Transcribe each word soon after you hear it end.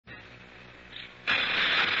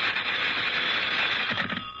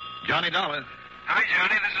Johnny Dollar. Hi,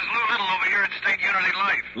 Johnny. This is Lou Little over here at State Unity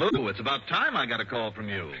Life. Lou, it's about time I got a call from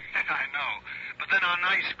you. I know. But then our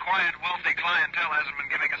nice, quiet, wealthy clientele hasn't been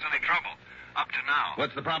giving us any trouble. Up to now.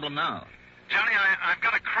 What's the problem now? Johnny, I've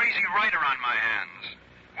got a crazy writer on my hands.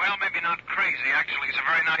 Well, maybe not crazy. Actually, he's a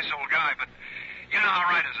very nice old guy, but you know how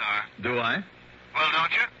writers are. Do I? Well,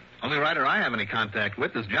 don't you? Only writer I have any contact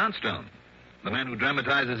with is Johnstone, the man who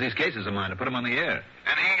dramatizes these cases of mine to put them on the air.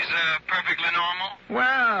 And he's perfectly normal?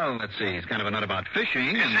 Well, let's see. He's kind of a nut about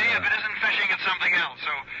fishing. Is he? If it isn't fishing, it's something else.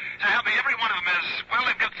 So help me, every one of them is, well,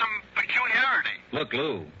 they've got some peculiarity. Look,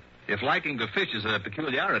 Lou, if liking to fish is a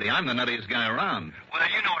peculiarity, I'm the nuttiest guy around. Well,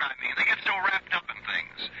 you know what I mean. They get so wrapped up in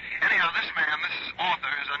things. Anyhow, this man, this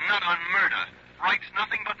author, is a nut on murder. Writes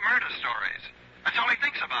nothing but murder stories. That's all he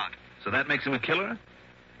thinks about. So that makes him a killer?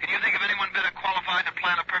 Can you think of anyone better qualified to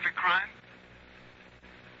plan a perfect crime?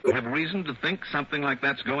 You have reason to think something like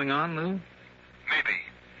that's going on, Lou? Maybe.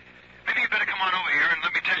 Maybe you better come on over here and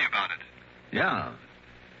let me tell you about it. Yeah.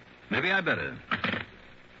 Maybe I better.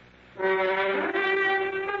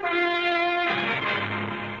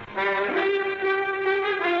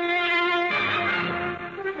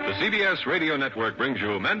 The CBS Radio Network brings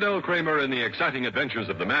you Mandel Kramer in the exciting adventures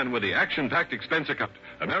of the man with the action-packed expense account,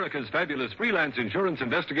 America's fabulous freelance insurance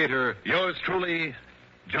investigator. Yours truly,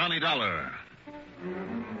 Johnny Dollar.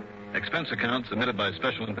 Expense account submitted by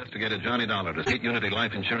Special Investigator Johnny Dollar to State Unity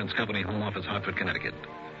Life Insurance Company, Home Office, Hartford, Connecticut.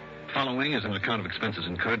 Following is an account of expenses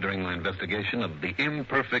incurred during my investigation of the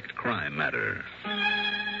Imperfect crime matter.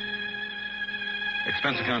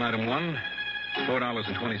 Expense account item 1,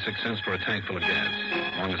 $4.26 for a tank full of gas.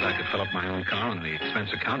 As long as I could fill up my own car on the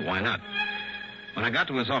expense account, why not? When I got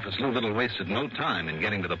to his office, Lou Little wasted no time in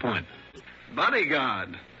getting to the point.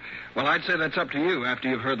 Bodyguard. Well, I'd say that's up to you after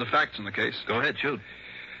you've heard the facts in the case. Go ahead, shoot.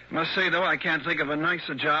 Must say, though, I can't think of a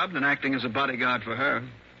nicer job than acting as a bodyguard for her.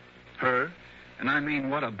 Her? And I mean,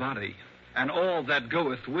 what a body. And all that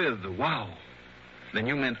goeth with. Wow. Then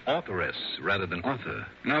you meant authoress rather than author.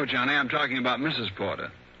 No, Johnny, I'm talking about Mrs.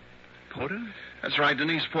 Porter. Porter? That's right,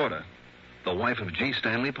 Denise Porter. The wife of G.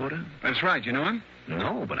 Stanley Porter? That's right. You know him?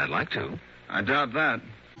 No, but I'd like to. I doubt that.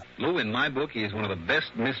 Lou, in my book, he's one of the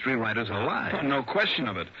best mystery writers alive. Oh, no question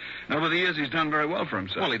of it. Over the years, he's done very well for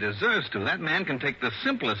himself. Well, he deserves to. That man can take the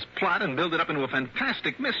simplest plot and build it up into a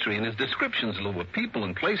fantastic mystery. And his descriptions, Lou, of people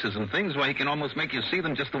and places and things, why, he can almost make you see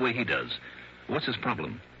them just the way he does. What's his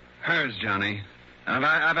problem? Hers, Johnny.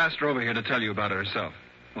 I've asked her over here to tell you about it herself.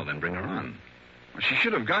 Well, then bring her on. Well, she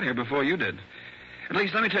should have got here before you did. At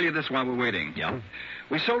least, let me tell you this while we're waiting. Yeah?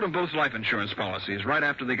 We sold them both life insurance policies right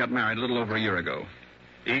after they got married a little over a year ago.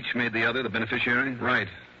 Each made the other the beneficiary? Right.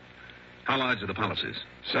 How large are the policies?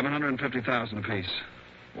 $750,000 apiece.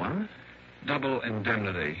 What? Double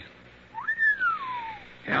indemnity.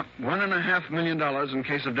 Yep, $1.5 million in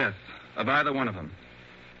case of death of either one of them.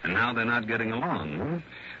 And now they're not getting along, hmm?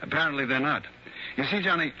 Apparently they're not. You see,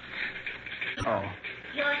 Johnny... Oh.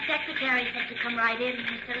 Your secretary said to come right in,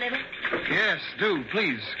 Mr. Little. Yes, do.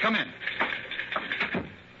 Please, come in.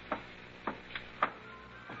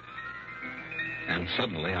 And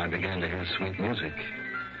suddenly I began to hear sweet music.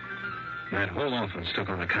 That whole office took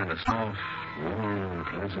on a kind of soft, warm,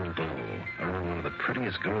 pleasant glow around one of the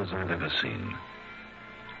prettiest girls I've ever seen.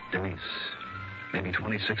 Denise, maybe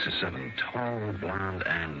 26 or 7, tall, blonde,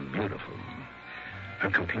 and beautiful. Her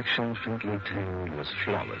complexion, faintly tanned, was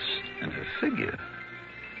flawless, and her figure...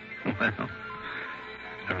 Well,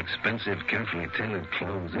 her expensive, carefully tailored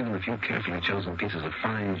clothes, even the few carefully chosen pieces of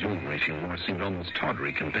fine jewelry she wore seemed almost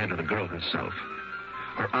tawdry compared to the girl herself.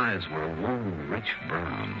 Her eyes were a warm, rich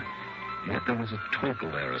brown, yet there was a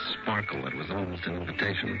twinkle there, a sparkle that was almost an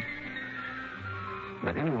invitation.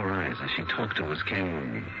 But into her eyes, as she talked to us,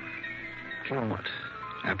 came what?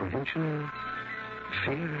 Apprehension?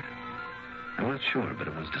 Fear? I'm not sure, but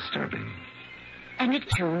it was disturbing. And it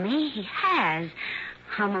to me, he has.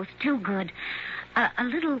 Almost too good. A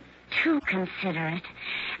little too considerate.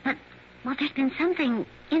 But, well, there's been something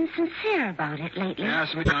insincere about it lately.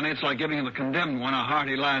 Yes, Johnny, it's like giving the condemned one a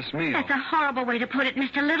hearty last meal. That's a horrible way to put it,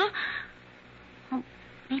 Mr. Little. Oh,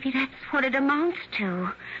 maybe that's what it amounts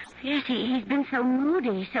to. Yes, he's been so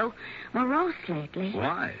moody, so morose lately.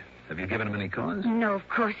 Why? Have you given him any cause? No, of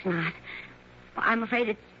course not. I'm afraid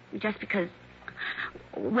it's just because...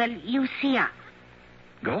 Well, you see,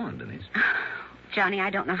 Go on, Denise. Johnny, I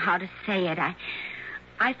don't know how to say it.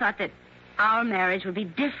 I thought that our marriage would be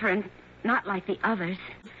different, not like the others.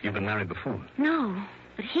 You've been married before? No,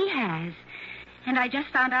 but he has. And I just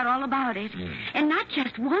found out all about it. And not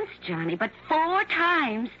just once, Johnny, but 4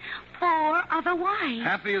 times. 4 other wives.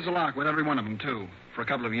 Happy as a lark with every one of them, too, for a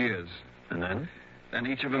couple of years. And then? Then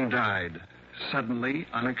each of them died. Suddenly,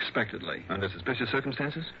 unexpectedly. Under suspicious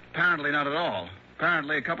circumstances? Apparently not at all.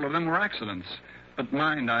 Apparently a couple of them were accidents. But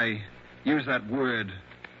mind, I use that word,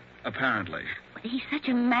 apparently. He's such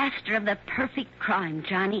a master of the perfect crime,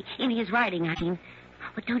 Johnny. In his writing, I mean.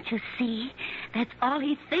 But don't you see? That's all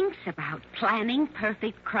he thinks about. Planning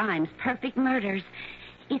perfect crimes, perfect murders.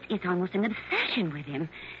 It's almost an obsession with him.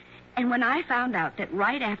 And when I found out that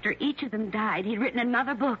right after each of them died, he'd written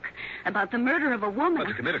another book about the murder of a woman. But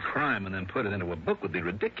to commit a crime and then put it into a book would be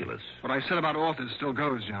ridiculous. What I said about authors still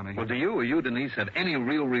goes, Johnny. Well, do you or you, Denise, have any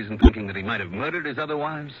real reason thinking that he might have murdered his other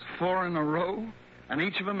wives? 4 in a row? And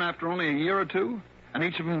each of them after only a year or two? And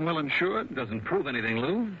each of them well insured? Doesn't prove anything,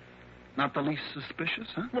 Lou. Not the least suspicious,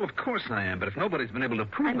 huh? Well, of course I am, but if nobody's been able to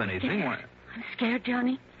prove anything, why... I'm scared,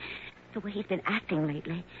 Johnny. The way he's been acting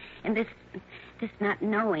lately. And this not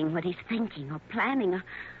knowing what he's thinking or planning.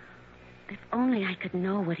 If only I could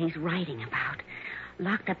know what he's writing about.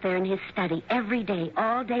 Locked up there in his study every day,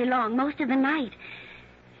 all day long, most of the night.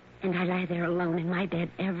 And I lie there alone in my bed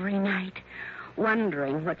every night,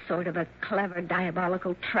 wondering what sort of a clever,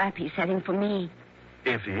 diabolical trap he's setting for me.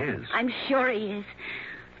 If he is. I'm sure he is.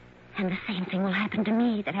 And the same thing will happen to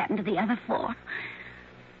me that happened to the other 4.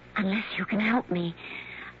 Unless you can help me.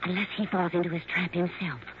 Unless he falls into his trap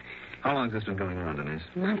himself. How long has this been going on, Denise?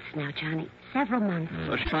 Months now, Johnny. Several months.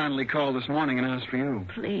 So she finally called this morning and asked for you.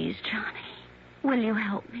 Please, Johnny. Will you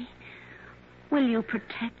help me? Will you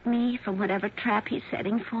protect me from whatever trap he's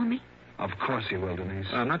setting for me? Of course he will, Denise.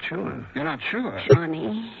 I'm not sure. You're not sure?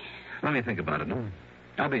 Johnny. Let me think about it, no?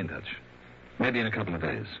 I'll be in touch. Maybe in a couple of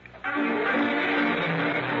days.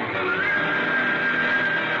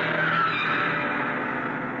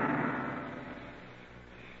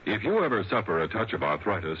 If you ever suffer a touch of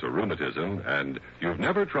arthritis or rheumatism and you've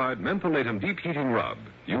never tried Mentholatum Deep Heating Rub,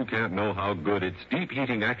 you can't know how good its deep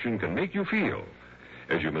heating action can make you feel.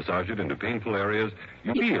 As you massage it into painful areas,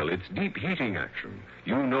 you feel its deep heating action.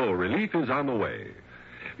 You know relief is on the way.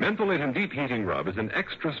 Mentholatum Deep Heating Rub is an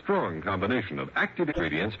extra strong combination of active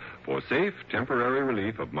ingredients for safe, temporary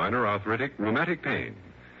relief of minor arthritic, rheumatic pain.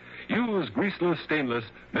 Use greaseless, stainless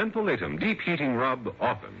Mentholatum Deep Heating Rub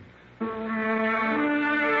often.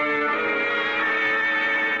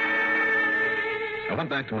 I went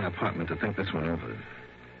back to my apartment to think this one over.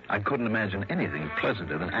 I couldn't imagine anything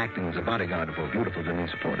pleasanter than acting as a bodyguard for beautiful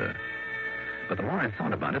Denise Porter. But the more I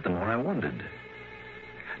thought about it, the more I wondered.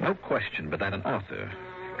 No question but that an author,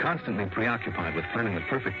 constantly preoccupied with planning the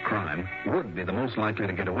perfect crime, would be the most likely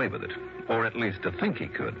to get away with it, or at least to think he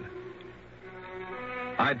could.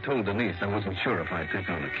 I'd told Denise I wasn't sure if I'd take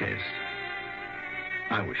on the case.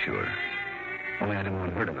 I was sure. Only I didn't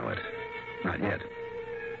want her to know it. Not yet.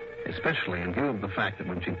 Especially in view of the fact that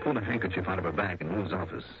when she pulled a handkerchief out of her bag in Lou's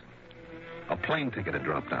office, a plane ticket had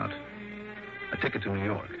dropped out. A ticket to New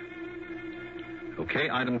York. Okay,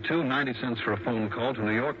 item 2, 90 cents for a phone call to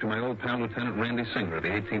New York to my old pal, Lieutenant Randy Singer of the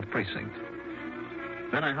 18th Precinct.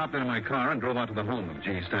 Then I hopped into my car and drove out to the home of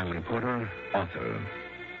G. Stanley Porter, author.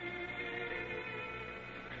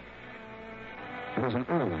 It was an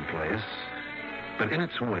old place, but in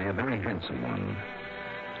its way, a very handsome one.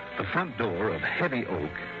 The front door of heavy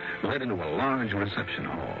oak led into a large reception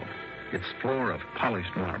hall, its floor of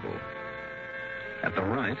polished marble. At the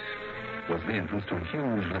right was the entrance to a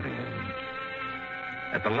huge living room.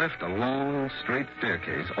 At the left, a long, straight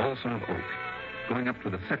staircase, also of oak, going up to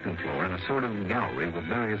the second floor in a sort of gallery with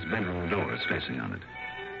various bedroom doors facing on it.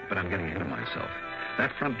 But I'm getting ahead of myself.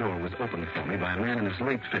 That front door was opened for me by a man in his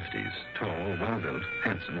late 50s, tall, well-built,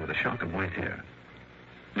 handsome, with a shock of white hair.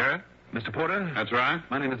 Yeah? Mr. Porter? That's right.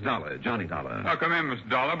 My name is Dollar, Johnny Dollar. Oh, come in, Mr.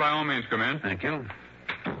 Dollar. By all means, come in. Thank you.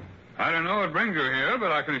 I don't know what brings you here,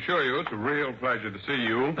 but I can assure you it's a real pleasure to see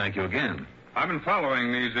you. Thank you again. I've been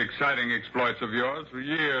following these exciting exploits of yours for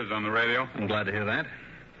years on the radio. I'm glad to hear that.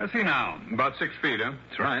 Let's see now. About 6 feet, huh?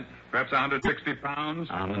 That's right. Perhaps 160 pounds.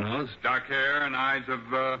 On the nose. Dark hair and eyes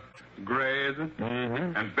of gray, is it?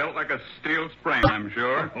 Mm-hmm. And built like a steel spring, I'm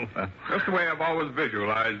sure. Oh, well. Just the way I've always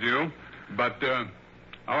visualized you. But,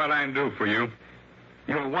 what I can do for you?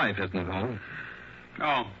 Your wife isn't home.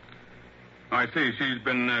 Oh. I see. She's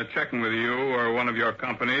been checking with you or one of your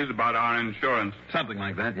companies about our insurance. Something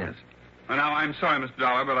like that, yes. Well, now, I'm sorry, Mr.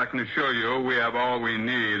 Dollar, but I can assure you we have all we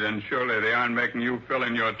need, and surely they aren't making you fill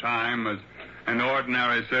in your time as an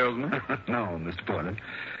ordinary salesman. No, Mr. Porter.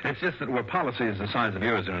 It's just that where policies the size of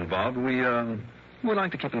yours are involved, we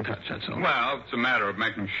like to keep in touch, that's all. Well, it's a matter of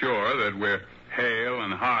making sure that we're hale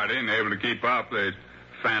and hearty and able to keep up the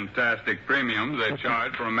fantastic premiums they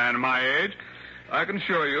charge for a man of my age. I can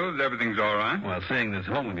assure you that everything's all right. Well, seeing this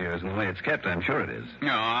home of yours and the way it's kept, I'm sure it is.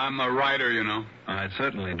 No, I'm a writer, you know. I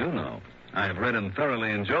certainly do know. I've read and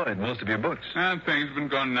thoroughly enjoyed most of your books. And things have been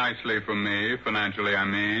going nicely for me, financially, I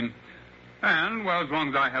mean. And, well, as long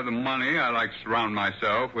as I have the money, I like to surround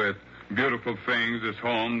myself with beautiful things, this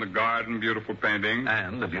home, the garden, beautiful paintings.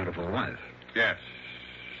 And a beautiful wife. Yes.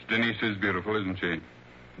 Denise is beautiful, isn't she?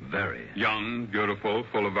 Very. Young, beautiful,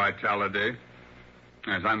 full of vitality.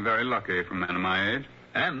 Yes, I'm very lucky for a man of my age.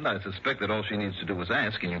 And I suspect that all she needs to do is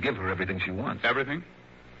ask, and you give her everything she wants. Everything?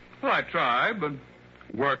 Well, I try, but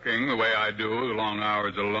working the way I do, the long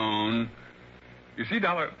hours alone. You see,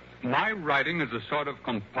 Dollar, my writing is a sort of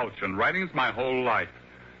compulsion. Writing is my whole life.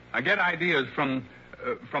 I get ideas from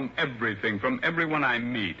everything, from everyone I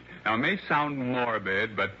meet. Now, it may sound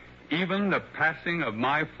morbid, but even the passing of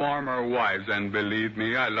my former wives, and believe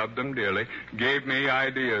me, I love them dearly, gave me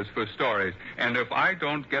ideas for stories. And if I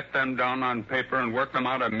don't get them down on paper and work them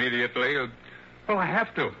out immediately, well, I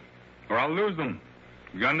have to, or I'll lose them.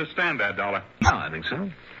 You understand that, Dollar? No, I think so.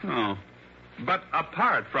 Oh. But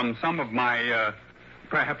apart from some of my,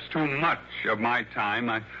 perhaps too much of my time,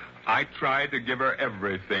 I try to give her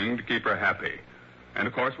everything to keep her happy. And,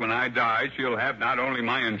 of course, when I die, she'll have not only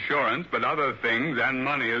my insurance, but other things and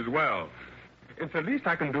money as well. It's the least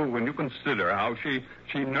I can do when you consider how she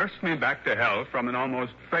nursed me back to health from an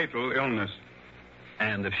almost fatal illness.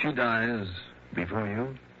 And if she dies before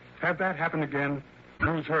you? Have that happen again?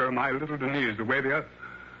 Lose her, my little Denise, the way the other...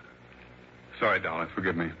 Sorry, Dollar,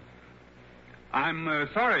 forgive me. I'm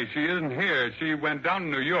sorry she isn't here. She went down to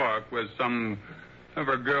New York with some of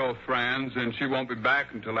her girlfriends, and she won't be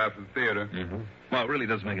back until after the theater. Mm-hmm. Well, it really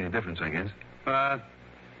doesn't make any difference, I guess.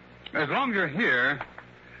 As long as you're here,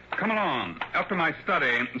 come along. Up to my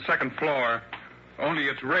study, second floor. Only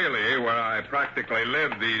it's really where I practically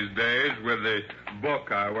live these days with the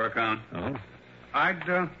book I work on. Oh?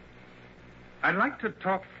 I'd like to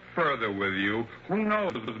talk further with you. Who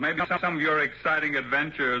knows? Maybe some of your exciting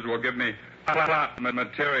adventures will give me plot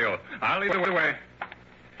material. I'll lead the way.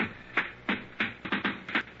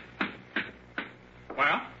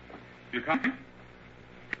 Well, you coming?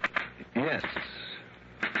 Yes.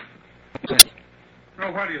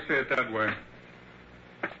 Oh, why do you say it that way?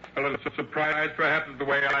 A little surprised, perhaps, at the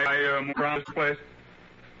way I move around this place?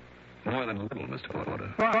 More than a little, Mr.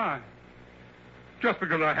 Porter. Why? Just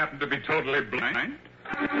because I happen to be totally blind?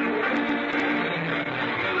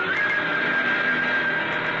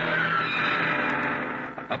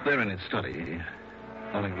 Up there in his study,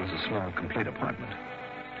 only it was a small, complete apartment.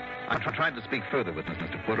 I tried to speak further with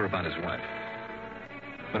Mr. Porter about his wife.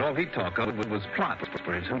 But all he'd talk of was plots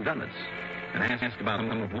for his whodunits, and asked about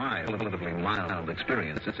some of my relatively mild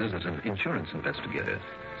experiences as an insurance investigator.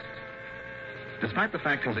 Despite the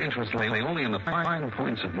fact his interest lay only in the fine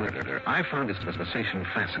points of murder, I found his conversation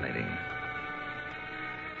fascinating.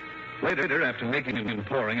 Later, after making and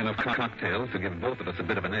pouring enough cocktails to give both of us a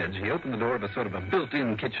bit of an edge, he opened the door of a sort of a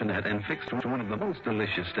built-in kitchenette and fixed one of the most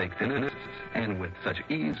delicious steak dinners. And with such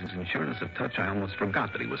ease and sureness of touch, I almost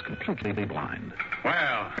forgot that he was completely blind.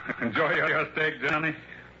 Well, enjoy your steak, Johnny.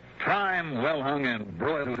 Prime, well-hung, and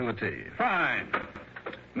broiled to a T. Fine.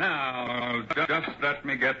 Now, just let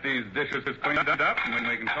me get these dishes cleaned up, and then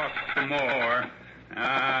we can talk some more.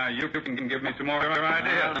 You can give me some more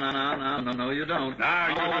ideas. No, you don't. Now,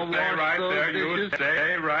 you stay right there. You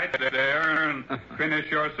stay right there and finish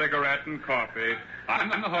your cigarette and coffee. I'm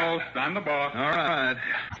the host. I'm the boss. All right.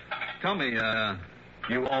 Tell me,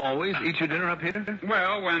 you always eat your dinner up here?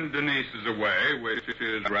 Well, when Denise is away, which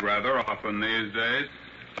is rather often these days.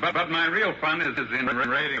 But my real fun is in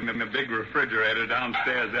raiding the big refrigerator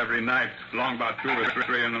downstairs every night, long about 2 or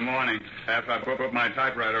 3 in the morning, after I put my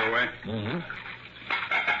typewriter away. Mm-hmm.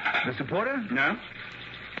 Mr. Porter? No?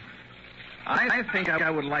 I think I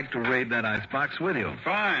would like to raid that icebox with you.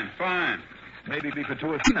 Fine. Maybe for 2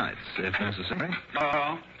 or 3 nights, if necessary.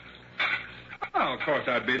 Oh, of course,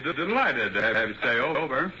 I'd be delighted to have you stay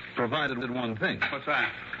over. Provided with one thing. What's that?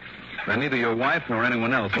 That neither your wife nor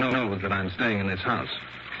anyone else knows that I'm staying in this house.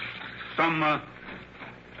 Some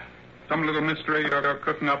little mystery you're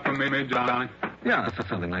cooking up for me, Johnny? Yeah,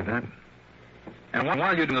 something like that. And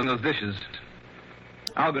while you're doing those dishes,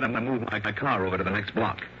 I'll go down and move my car over to the next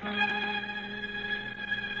block.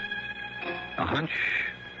 A hunch?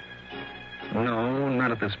 No,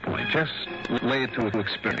 not at this point. Just lay it to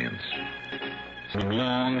experience. Some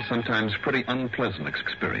long, sometimes pretty unpleasant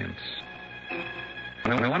experience.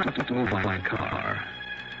 When I wanted to move my car,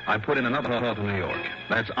 I put in another call to New York.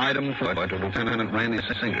 That's item 4 to Lieutenant Randy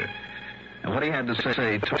Singer. And what he had to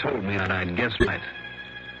say told me that I'd guessed right.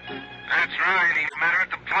 That's right. He met her at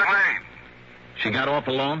the plane. She got off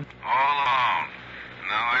alone? All alone.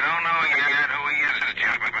 No, I don't know yet who he is,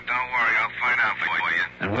 Jim, but don't worry. I'll find out for you.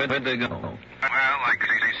 And where'd they go? Well, like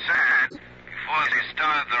he said,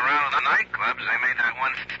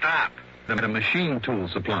 shop. The machine tool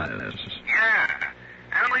suppliers. Yeah.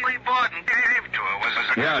 And we bought and gave to her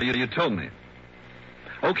was a... Yeah, you told me.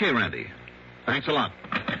 Okay, Randy. Thanks a lot.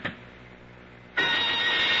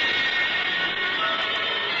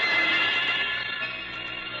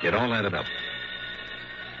 It all added up.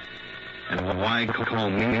 And why call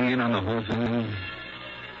me in on the whole thing?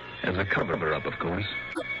 As a cover-up, of course.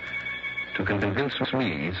 To convince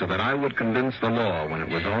me so that I would convince the law when it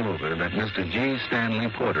was all over that Mr. G. Stanley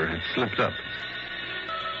Porter had slipped up.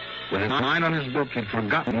 With his mind on his book, he'd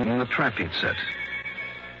forgotten the trap he'd set.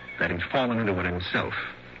 That he'd fallen into it himself.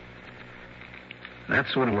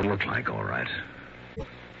 That's what it would look like, all right.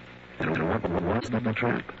 And what was the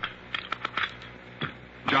trap?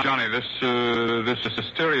 Johnny, this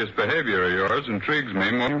mysterious behavior of yours intrigues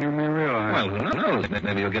me more than you may realize. Well, who knows?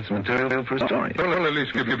 Maybe you'll get some material for a story. Well, at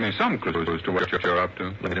least give me some clues to what you're up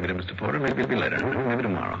to. Look at it, Mr. Porter. Maybe it'll be later. Maybe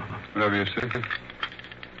tomorrow. Whatever you say.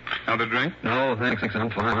 Another drink? No, thanks. I'm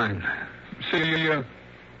fine. See,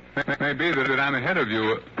 may be that I'm ahead of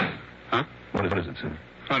you. Huh? What is it, sir?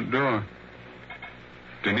 Front door.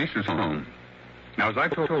 Denise is home. Now, as I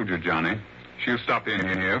told you, Johnny, she'll stop in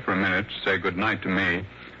here for a minute to say goodnight to me.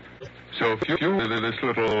 So if you do this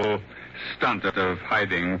little stunt of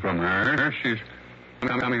hiding from her, she's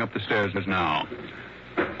coming up the stairs now.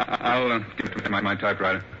 I'll give it to my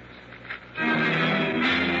typewriter.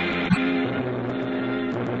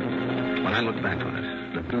 When I look back on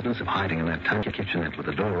it, the business of hiding in that tiny kitchenette with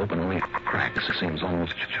the door open only cracks seems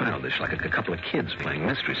almost childish, like a couple of kids playing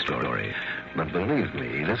mystery story. But believe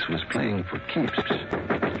me, this was playing for keeps.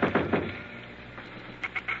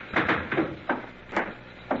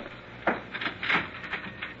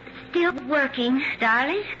 Still working,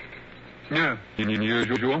 darling? Yeah,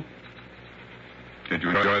 usual. Did you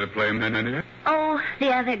enjoy the play, Mandy? Oh, the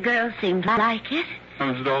other girls seemed to like it.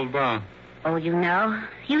 How's it all about? Oh, you know,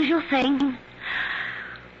 usual thing.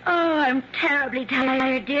 Oh, I'm terribly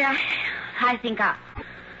tired, dear. I think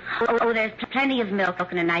Oh, there's plenty of milk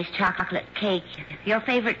and a nice chocolate cake. Your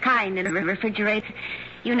favorite kind in the refrigerator.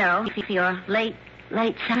 You know, for your late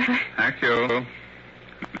supper. Thank you.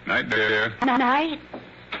 Night, dear. Night.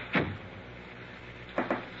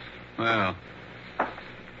 Well,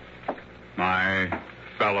 my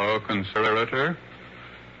fellow conspirator,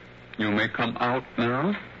 you may come out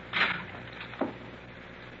now.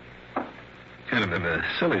 Kind of a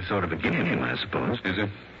silly sort of a game, I suppose. Is it?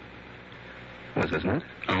 Isn't it?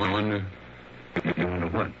 I wonder. You wonder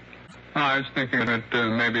what? I was thinking that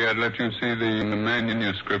maybe I'd let you see the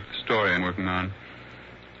manuscript story I'm working on.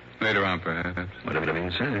 Later on, perhaps. Whatever you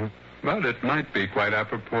say. But it might be quite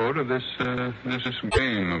apropos to this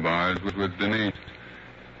game of ours with Denise.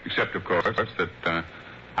 Except, of course, that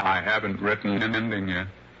I haven't written an ending yet.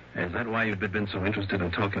 Is that why you've been so interested in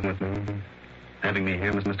talking with me? Having me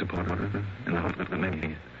here with Mr. Porter? In the hope that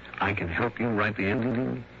maybe I can help you write the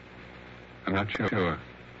ending? I'm not sure.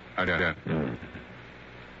 I doubt.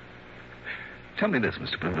 Tell me this,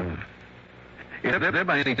 Mr. Porter. Is there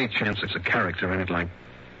by any chance there's a character in it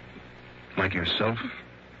like yourself?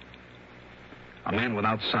 A man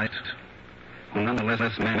without sight, who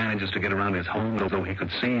nonetheless manages to get around his home, though he could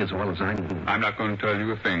see as well as I do. I'm not going to tell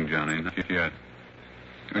you a thing, Johnny, not yet.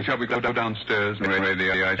 Shall we go downstairs and raid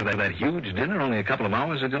the ice? That huge dinner only a couple of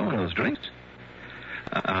hours ago and those drinks?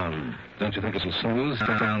 Don't you think this snooze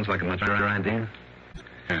sounds like a much better idea?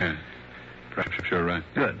 Yeah, perhaps you're right.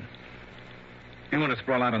 Good. You want to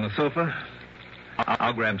sprawl out on the sofa?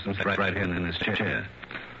 I'll grab some right here in this chair.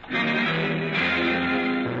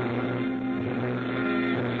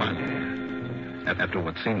 Finally, after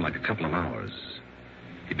what seemed like a couple of hours,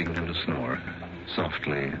 he began to snore,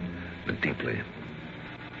 softly but deeply.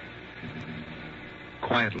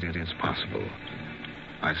 Quietly as possible,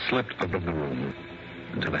 I slipped out of the room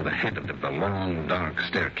until the head of the long, dark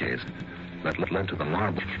staircase that led to the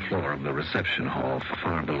marble floor of the reception hall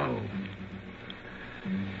far below.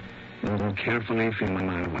 Carefully feeling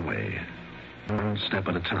my way, one step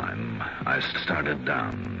at a time, I started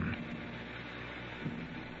down.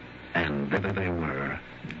 And there they were,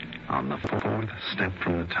 on the fourth step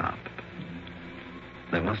from the top.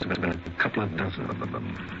 There must have been a couple of dozen of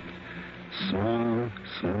them. Small,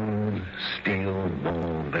 smooth steel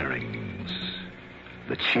ball bearings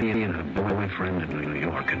that she and her boyfriend in New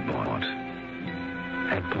York had bought.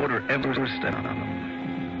 Had Porter ever stepped on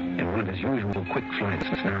them in one of his usual quick flights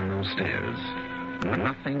down those stairs,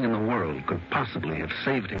 nothing in the world could possibly have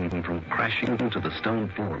saved him from crashing into the stone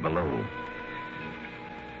floor below.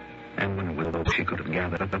 And when it was, she could have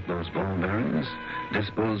gathered up those ball bearings,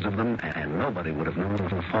 disposed of them, and nobody would have known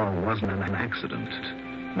the fall wasn't an accident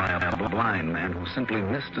by a blind man who simply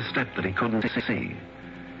missed a step that he couldn't see.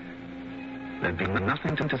 There'd been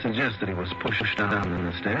nothing to suggest that he was pushed down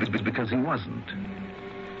the stairs because he wasn't.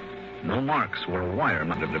 No marks where a wire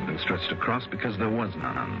might have been stretched across because there was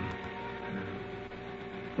none.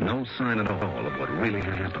 No sign at all of what really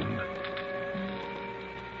had happened.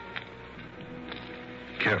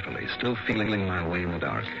 Carefully, still feeling my way in the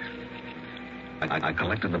dark, I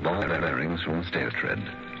collected the ball bearings from the stair tread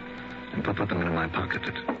and put them in my pocket.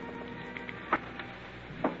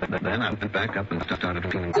 Then I went back up and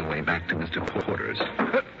started feeling my way back to Mr. Porter's.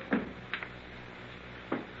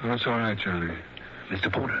 Oh, it's all right, Johnny.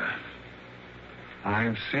 Mr. Porter.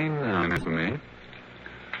 I've seen none for me.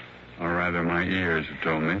 Or rather, my ears have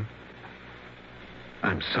told me.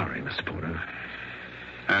 I'm sorry, Mr. Porter.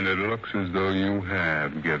 And it looks as though you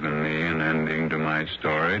have given me an ending to my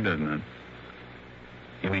story, doesn't it?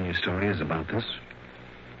 You mean your story is about this?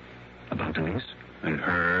 About Denise? And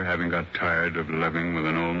her having got tired of living with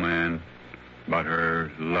an old man? About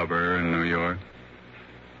her lover in New York?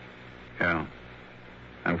 Yeah.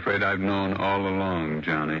 I'm afraid I've known all along,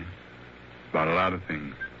 Johnny, about a lot of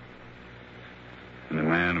things. And a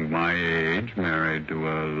man of my age married to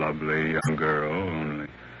a lovely young girl, only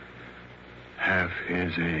half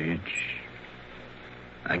his age.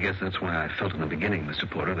 I guess that's why I felt in the beginning, Mr.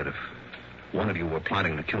 Porter, that if one of you were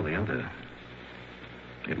plotting to kill the other,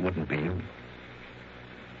 it wouldn't be you.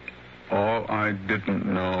 All I didn't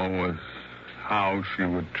know was how she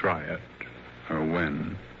would try it, or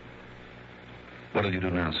when. What'll you do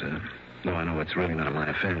now, sir? No, I know it's really none of my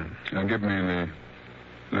affair. Now give me the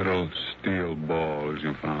little steel balls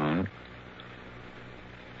you found.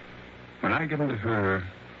 When I give them to her,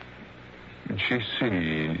 and she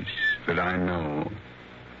sees that I know,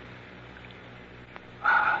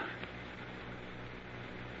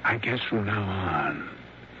 I guess from now on,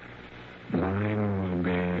 mine will be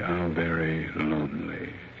a very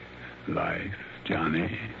lonely life,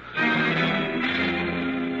 Johnny.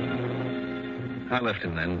 I left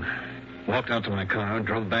him then, walked out to my car,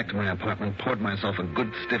 drove back to my apartment, poured myself a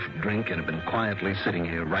good stiff drink, and have been quietly sitting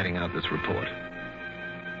here writing out this report.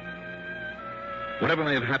 Whatever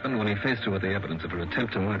may have happened when he faced her with the evidence of her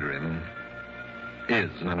attempt to murder him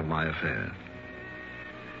is none of my affair.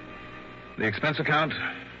 The expense account?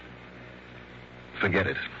 Forget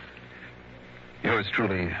it. Yours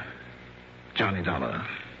truly, Johnny Dollar.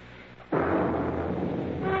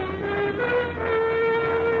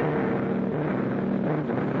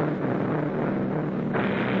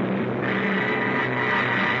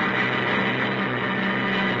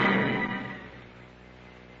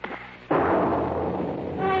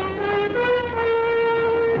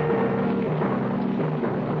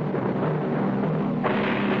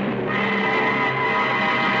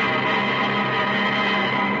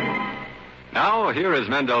 Here is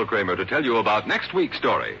Mandel Kramer to tell you about next week's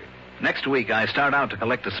story. Next week, I start out to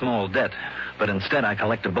collect a small debt, but instead I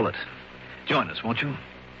collect a bullet. Join us, won't you?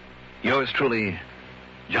 Yours truly,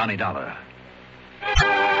 Johnny Dollar.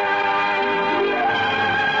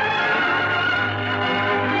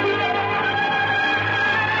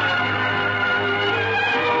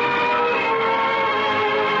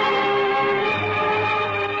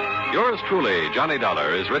 Yours truly, Johnny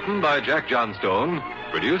Dollar, is written by Jack Johnstone,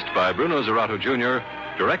 produced by Bruno Zerato Jr.,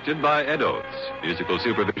 directed by Ed Oates, musical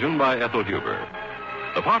supervision by Ethel Huber.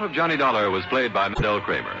 The part of Johnny Dollar was played by Mandel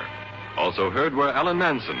Kramer. Also heard were Alan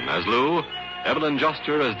Manson as Lou, Evelyn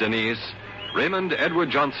Joster as Denise, Raymond Edward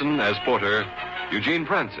Johnson as Porter, Eugene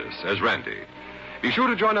Francis as Randy. Be sure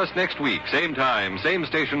to join us next week, same time, same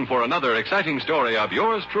station, for another exciting story of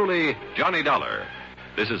yours truly, Johnny Dollar.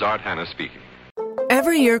 This is Art Hanna speaking.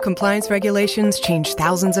 Every year, compliance regulations change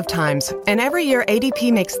thousands of times. And every year,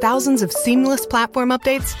 ADP makes thousands of seamless platform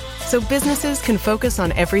updates so businesses can focus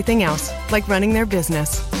on everything else, like running their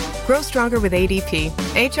business. Grow stronger with ADP,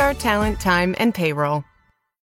 HR, talent, time, and payroll.